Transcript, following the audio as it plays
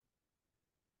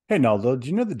Hey Naldo, do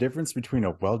you know the difference between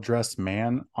a well-dressed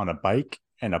man on a bike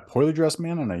and a poorly dressed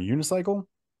man on a unicycle?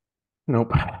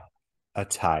 Nope.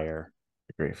 Attire.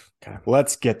 Grief. Okay.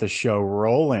 Let's get the show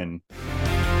rolling.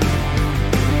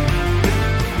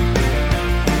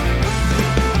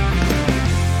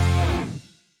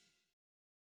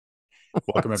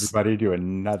 Welcome What? everybody to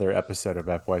another episode of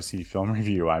FYC Film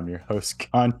Review. I'm your host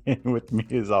Con, and with me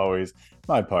as always,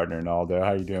 my partner Naldo.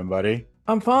 How you doing, buddy?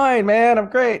 I'm fine, man. I'm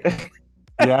great.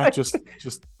 Yeah, I just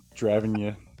driving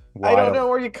you I don't wild. know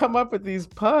where you come up with these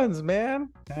puns, man.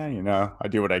 I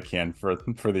do what I can for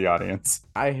the audience.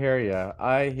 I hear you.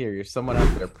 I hear you. Someone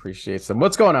out there appreciates them.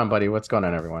 What's going on, buddy? What's going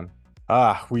on, everyone?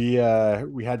 We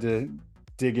had to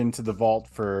dig into the vault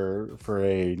for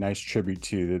a nice tribute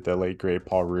to the late great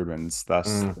Paul Reubens. Thus,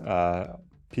 Mm,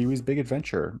 Pee-wee's Big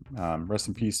Adventure. Rest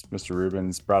in peace, Mr.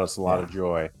 Reubens. Brought us a lot yeah, of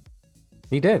joy.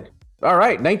 he did. All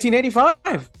right,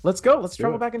 1985. Let's go. Let's Do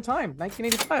travel it. back in time.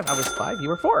 1985. I was 5. You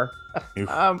were 4. Oof.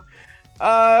 Um,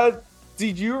 uh,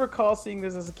 did you recall seeing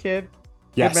this as a kid?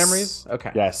 Good Yes, memories.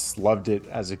 Okay. yes, loved it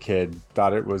as a kid.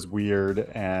 Thought it was weird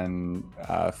and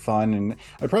fun, and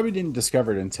I probably didn't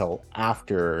discover it until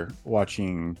after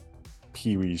watching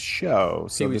Pee-wee's show. Pee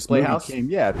So Wee's this movie Playhouse. came,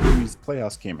 yeah, Pee-wee's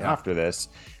Playhouse came Yeah. after this.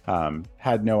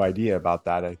 Had no idea about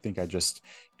that. I think I just,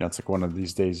 it's like one of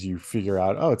these days you figure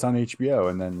out, oh, it's on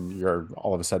HBO, and then you're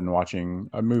all of a sudden watching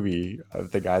a movie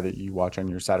of the guy that you watch on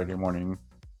your Saturday morning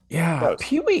Yeah, shows.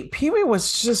 Pee Wee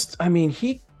was just, I mean,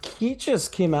 he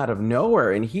just came out of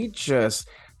nowhere and he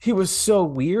was so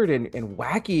weird and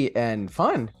wacky and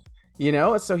fun,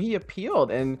 so he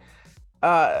appealed. And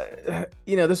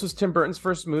this was Tim Burton's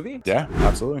first movie, Yeah,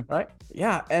 absolutely. right?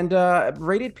 Yeah, and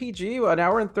rated PG, an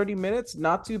hour and 30 minutes,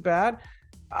 not too bad.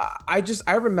 I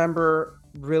remember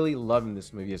really loving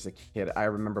this movie as a kid. I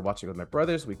remember watching it with my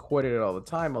brothers. We quoted it all the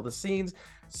time, all the scenes.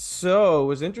 So it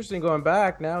was interesting going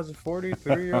back now as a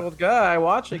 43-year-old guy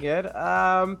watching it.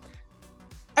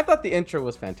 I thought the intro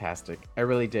was fantastic. I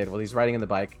really did. Well, he's riding in the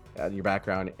bike, your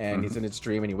background, and he's Mhm. in his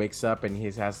dream, and he wakes up, and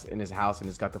he's has in his house, and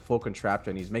he's got the full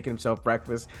contraption. He's making himself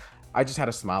breakfast. I just had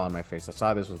a smile on my face. I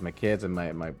saw this with my kids, and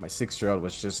my 6-year-old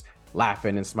was just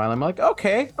laughing and smiling. I'm like,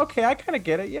 okay, I kind of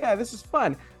get it. Yeah, this is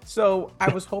fun. So I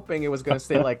was hoping it was going to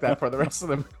stay like that for the rest of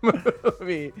the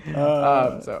movie.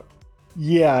 Uh, So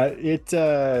Yeah,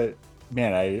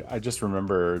 man, I just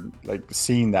remember like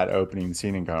seeing that opening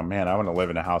scene and going, man, I want to live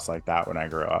in a house like that when I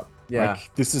grow up. yeah,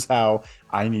 Like this is how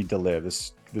I need to live.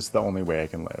 This is the only way I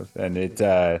can live. And it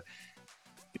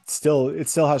still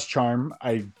has charm.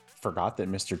 I forgot that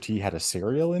Mr. T had a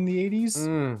cereal in the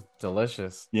 80s.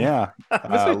 delicious. Yeah.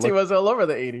 Mr. T Look, was all over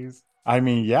the 80s. I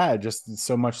mean, yeah, just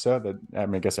so much so that I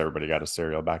mean, I guess everybody got a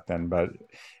cereal back then, but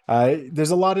there's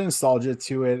a lot of nostalgia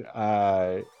to it.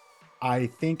 I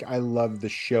think I love the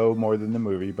show more than the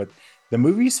movie, but the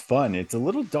movie's fun. It's a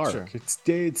little Sure. dark.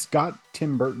 It's got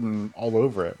Tim Burton all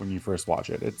over it when you first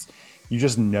watch it. You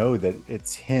just know that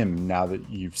it's him now that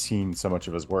you've seen so much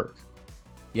of his work.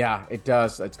 Yeah, it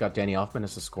does. It's got Danny Elfman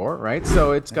as the score, right?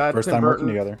 So it's got First Tim time working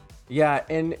Burton. together. Yeah,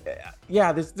 and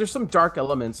yeah, there's some dark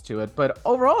elements to it, but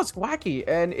overall it's wacky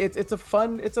and it's a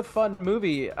fun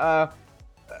movie.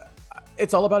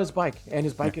 It's all about his bike, and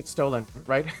his Yeah, bike gets stolen,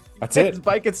 right? that's His it.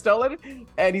 bike gets stolen,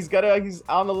 and he's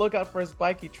on the lookout for his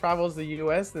bike. He travels the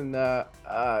U.S. and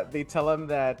they tell him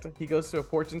that he goes to a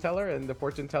fortune teller, and the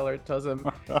fortune teller tells him,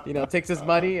 takes his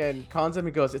money and cons him.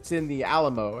 He goes, "It's in the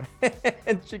Alamo,"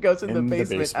 and she goes in the In the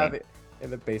basement of basement. it. In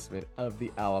the basement of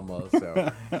the Alamo.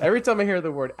 So every time I hear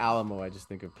the word Alamo, I just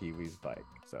think of Pee Wee's bike.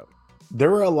 So There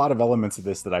were a lot of elements of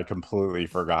this that I completely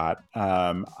forgot.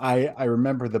 I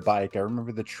remember the bike. I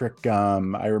remember the trick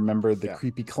gum. I remember the yeah,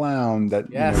 creepy clown that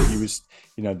he yes, was.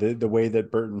 The way that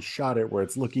Burton shot it, where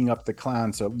it's looking up the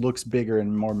clown, so it looks bigger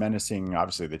and more menacing.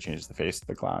 Obviously, they changed the face of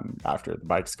the clown after the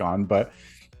bike's gone, but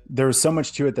there was so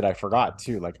much to it that I forgot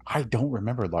too. Like I don't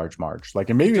remember Large Marge. Like,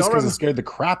 and you maybe it's don't because it remember. scared the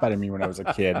crap out of me when I was a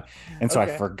kid, and so I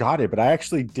Okay, forgot it. But I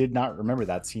actually did not remember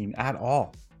that scene at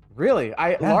all. really?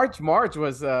 I Yeah. Large Marge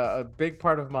was a big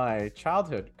part of my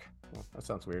childhood. Well, that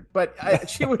sounds weird, but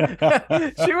she was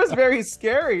she was very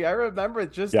scary. I remember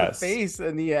just the Yes. face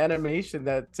and the animation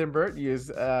that Tim Burton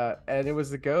used, and it was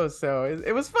the ghost. So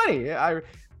it was funny.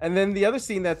 And then the other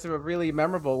scene that's really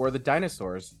memorable were the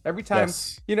dinosaurs. Every time,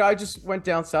 Yes. I just went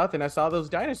down south and I saw those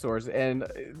dinosaurs, and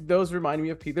those remind me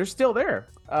of Pete. They're still there.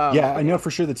 Yeah, I But know yeah, for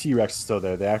sure the T-Rex is still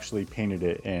there. They actually painted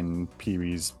it in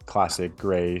Pee-wee's classic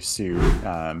gray suit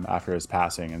after his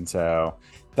passing. And so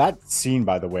that scene,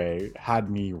 by the way,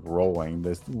 had me rolling.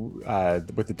 This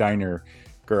with the diner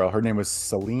girl. Her name was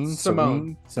Celine.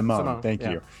 Simone, Simone. Simone, Thank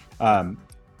yeah. you. Um,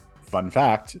 Fun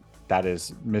fact, that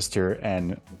is Mr.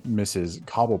 and Mrs.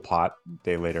 Cobblepot.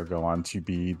 They later go on to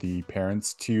be the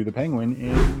parents to the Penguin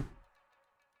in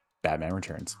Batman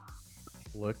Returns.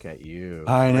 Look at you.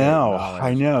 I Great know, I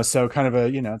knowledge. know. So kind of a,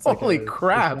 it's like Holy a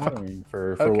crap. foreshadowing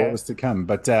for Okay. what was to come.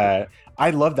 But I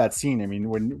love that scene. I mean,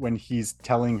 when he's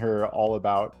telling her all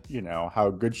about, how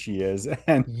good she is,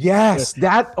 and Yes,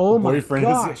 that. the Oh my boyfriend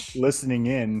is gosh. listening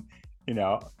in, you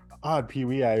know,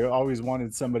 Pee-wee, I always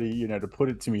wanted somebody, to put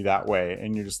it to me that way.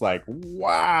 And you're just like,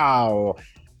 wow.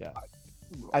 Yeah.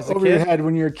 As a Over your kid. head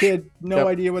when you're a kid, no Yep.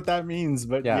 idea what that means.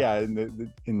 But Yeah.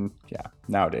 yeah,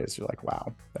 nowadays you're like,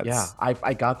 wow. Yeah,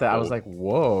 I got that. I was like,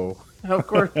 whoa. Of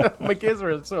course, my kids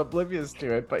were so oblivious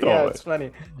to it, but yeah, Totally. it's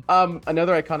funny.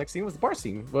 Another iconic scene was the bar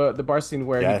scene. The bar scene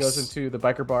where he goes Yes. into the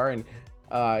biker bar and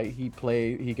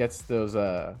he gets those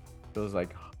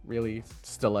like really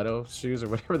stiletto shoes or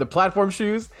whatever, the platform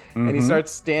shoes, and he Mhm.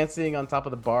 starts dancing on top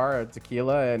of the bar of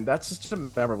tequila, and that's just a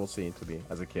memorable scene to me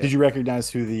as a kid. Did you recognize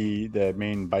who the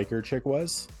main biker chick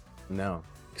was? No.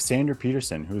 Sandra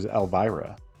Peterson, who's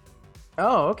Elvira.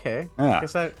 Oh, okay. Yeah.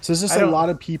 Guess So there's just a lot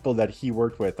of people that he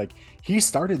worked with. Like, he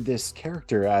started this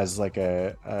character as like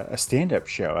a stand-up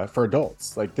show for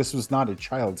adults. Like, this was not a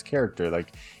child's character.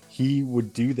 Like, he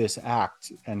would do this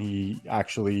act, and he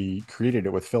actually created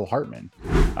it with Phil Hartman,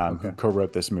 who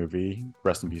co-wrote this movie.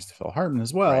 Rest in peace to Phil Hartman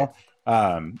as well.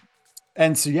 Right.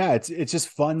 And so, yeah, it's just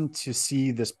fun to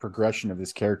see this progression of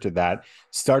this character that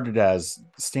started as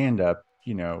stand-up,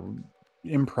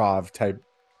 improv type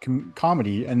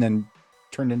comedy, and then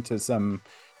turned into some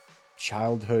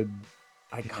childhood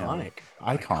iconic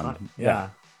icon. Yeah.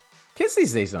 Kids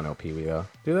these days don't know Pee-wee though,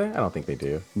 do they? I don't think they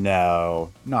do. No,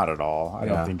 not at all. I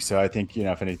Yeah. don't think so. I think,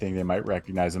 if anything, they might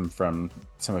recognize him from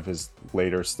some of his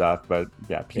later stuff, but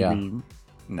yeah, Pee-wee,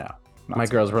 no. My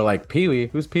girls were like, Pee-wee?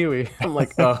 Who's Pee-wee? I'm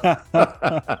like, oh.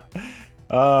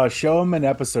 Show him an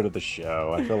episode of the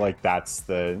show. I feel like that's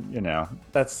the,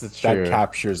 that's the true. that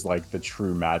captures like the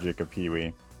true magic of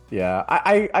Pee-wee. Yeah,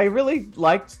 I really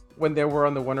liked when they were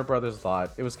on the Warner Brothers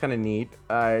lot. It was kind of neat,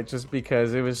 just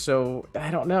because it was so, I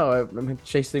don't know. I mean,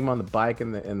 chasing him on the bike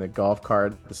and the golf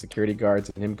cart, the security guards,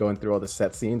 and him going through all the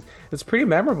set scenes. It's pretty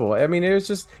memorable. I mean, it was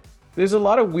just, there's a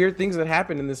lot of weird things that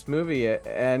happen in this movie,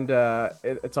 and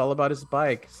it's all about his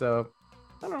bike. So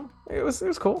I don't know. It was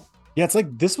cool. Yeah, it's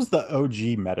like this was the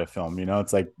OG meta film,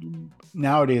 It's like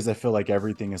nowadays I feel like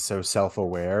everything is so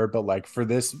self-aware, but like for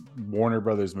this Warner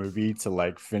Brothers movie to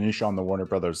like finish on the Warner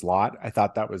Brothers lot, I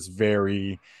thought that was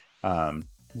very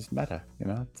just meta,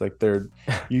 It's like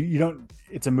you don't,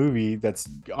 it's a movie that's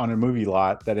on a movie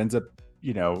lot that ends up,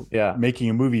 making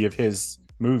a movie of his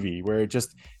movie, where it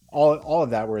just all of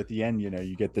that, where at the end,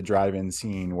 you get the drive-in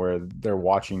scene where they're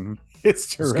watching his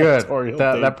directorial.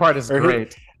 That part is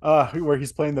great. Where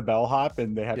he's playing the bellhop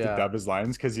and they have to dub his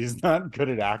lines because he's not good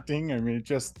at acting. I mean,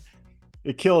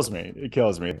 it kills me. It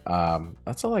kills me.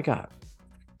 That's all I got.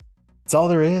 It's all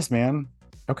there is, man.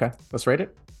 Okay, let's rate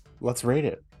it. Let's rate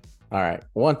it. All right,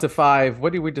 1 to 5.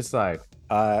 What do we decide?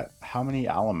 How many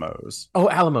Alamos? Oh,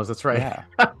 Alamos. That's right. Yeah.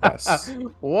 Yes.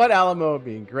 1 Alamo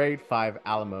being great, 5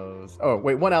 Alamos. Oh,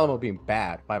 wait, 1 Alamo being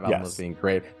bad, 5 Alamos being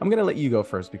great. I'm gonna let you go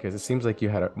first because it seems like you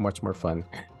had much more fun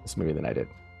this movie than I did.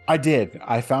 I did.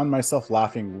 I found myself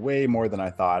laughing way more than I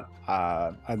thought.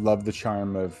 I love the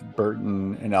charm of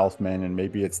Burton and Elfman, and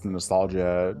maybe it's the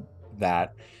nostalgia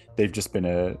that they've just been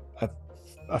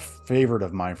a favorite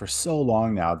of mine for so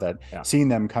long now, that seeing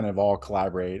them kind of all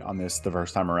collaborate on this the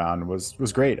first time around was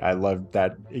great. I loved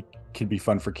that it could be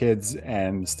fun for kids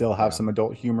and still have some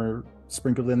adult humor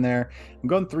sprinkled in there. I'm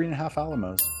going 3.5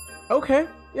 Alamos. Okay.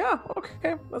 Yeah.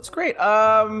 Okay. That's great.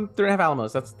 3.5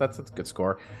 Alamos. That's a good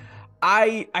score.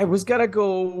 I was gonna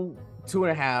go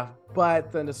 2.5,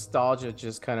 but the nostalgia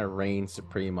just kind of reigned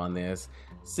supreme on this.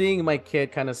 Seeing my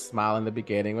kid kind of smile in the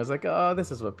beginning was like, oh,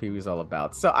 this is what Pee-wee's all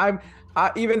about. So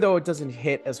even though it doesn't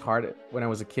hit as hard when I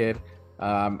was a kid,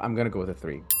 I'm gonna go with a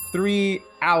 3. 3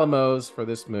 Alamos for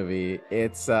this movie.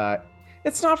 It's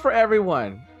not for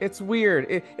everyone. It's weird.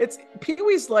 It's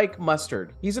Pee-wee's like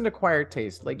mustard. He's an acquired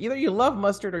taste. Like, either you love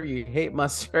mustard or you hate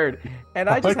mustard. And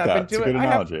I just happen to. It's a good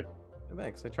analogy.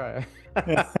 Thanks, I try.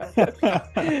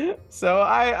 So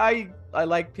I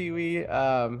like Pee-wee.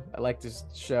 I like this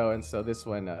show, and so this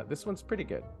one's pretty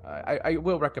good. I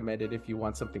will recommend it if you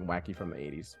want something wacky from the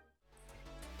 80s.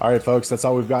 All right, folks, that's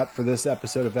all we've got for this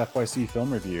episode of FYC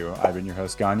Film Review. I've been your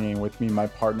host, Gagne, and with me, my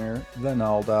partner, the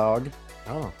Null Dog.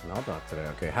 Oh, Null Dog today.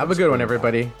 Okay, have a good one,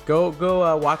 everybody. Go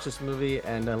watch this movie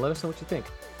and let us know what you think.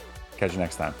 Catch you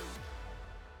next time.